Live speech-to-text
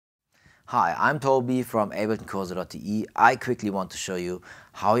Hi, I'm Toby from Ableton. I quickly want to show you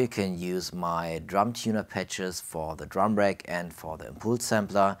how you can use my drum tuner patches for the drum rack and for the impulse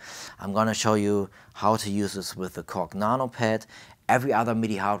sampler. I'm gonna show you how to use this with the Korg NanoPad. Every other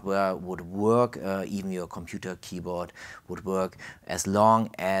MIDI hardware would work, even your computer keyboard would work, as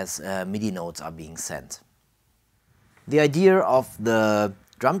long as MIDI notes are being sent. The idea of the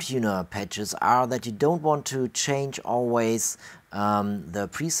drum tuner patches are that you don't want to change always the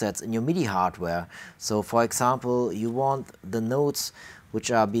presets in your MIDI hardware. So for example, you want the notes which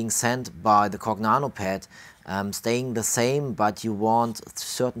are being sent by the Korg NanoPad staying the same, but you want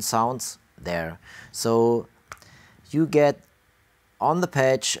certain sounds there. So you get on the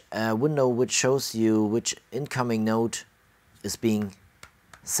patch a window which shows you which incoming note is being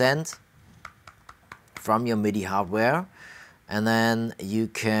sent from your MIDI hardware, and then you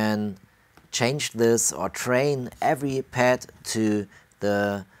can change this or train every pad to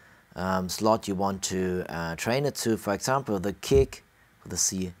the slot you want to train it to. For example, the kick with the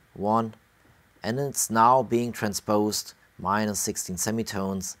C1, and it's now being transposed minus 16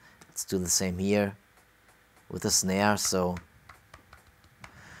 semitones. Let's do the same here with the snare. So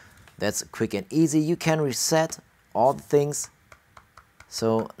that's quick and easy. You can reset all the things.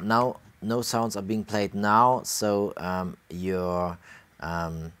 So now no sounds are being played now, so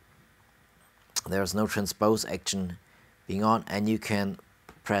there's no transpose action being on, and you can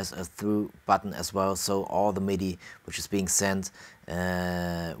press a through button as well, so all the MIDI which is being sent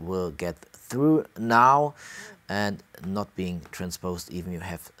will get through now and not being transposed even you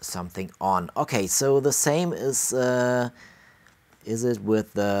have something on. Okay, so the same is it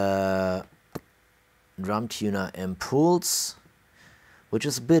with the drum tuner Impulse, which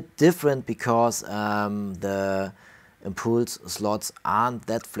is a bit different because the impulse slots aren't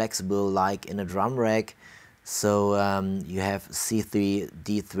that flexible like in a drum rack. So you have C3,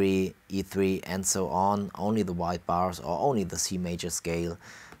 D3, E3 and so on, only the white bars or only the C major scale.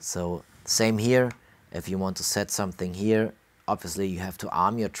 So same here, if you want to set something here, obviously you have to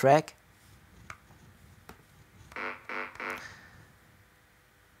arm your track.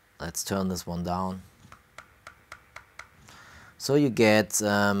 Let's turn this one down. So you get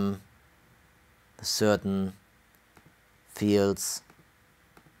certain fields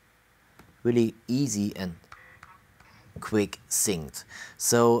really easy and quick synced.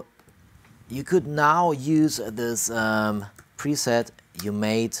 So you could now use this preset you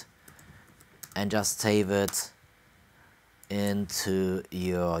made and just save it into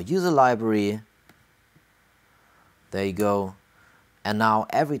your user library. There you go. And now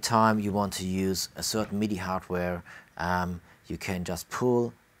every time you want to use a certain MIDI hardware, you can just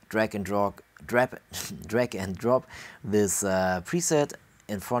pull, drag and drop this preset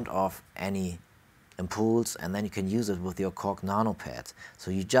in front of any impulse, and then you can use it with your Korg NanoPad.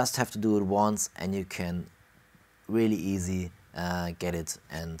 So you just have to do it once and you can really easy get it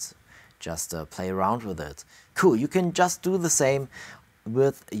and just play around with it. Cool, you can just do the same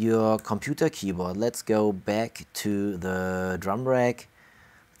with your computer keyboard. Let's go back to the drum rack.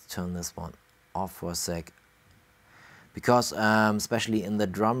 Let's turn this one off for a sec. Because especially in the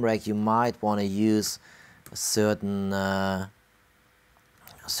drum rack you might want to use a certain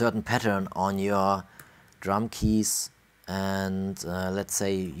pattern on your drum keys, and let's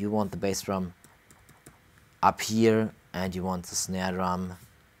say you want the bass drum up here and you want the snare drum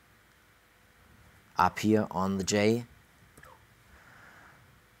up here on the J.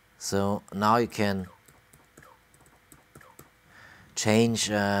 So now you can change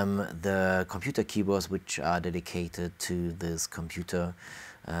the computer keyboards which are dedicated to this computer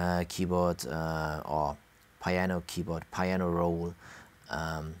keyboard or piano keyboard, piano roll,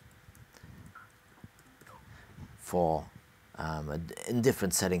 for in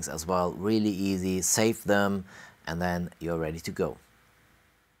different settings as well. Really easy. Save them and then you're ready to go.